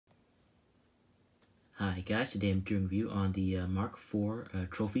Hi guys, today I'm doing a review on the Mark IV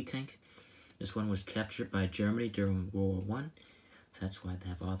trophy tank. This one was captured by Germany during World War I. So that's why they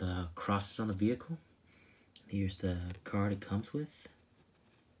have all the crosses on the vehicle. Here's the card it comes with.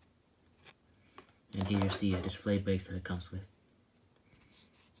 And here's the display base that it comes with.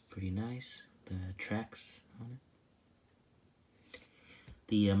 Pretty nice. The tracks on it.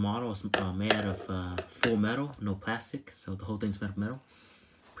 The model is made out of full metal, no plastic, so the whole thing's made of metal.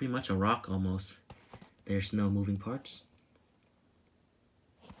 Pretty much a rock almost. There's no moving parts.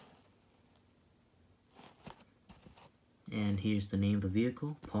 And here's the name of the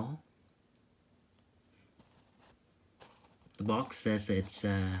vehicle, Paul. The box says it's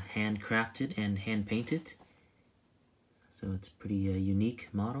handcrafted and hand-painted. So it's a pretty unique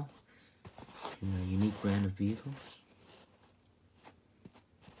model. And a unique brand of vehicles.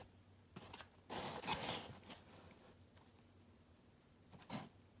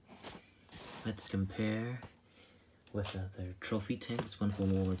 Let's compare with other trophy tanks. One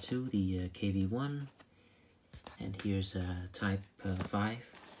from World War II, the KV-1, and here's Type 5.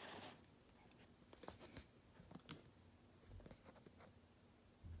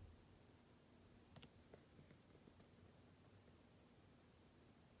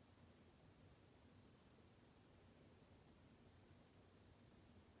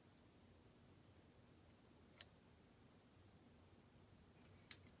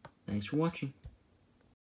 Thanks for watching.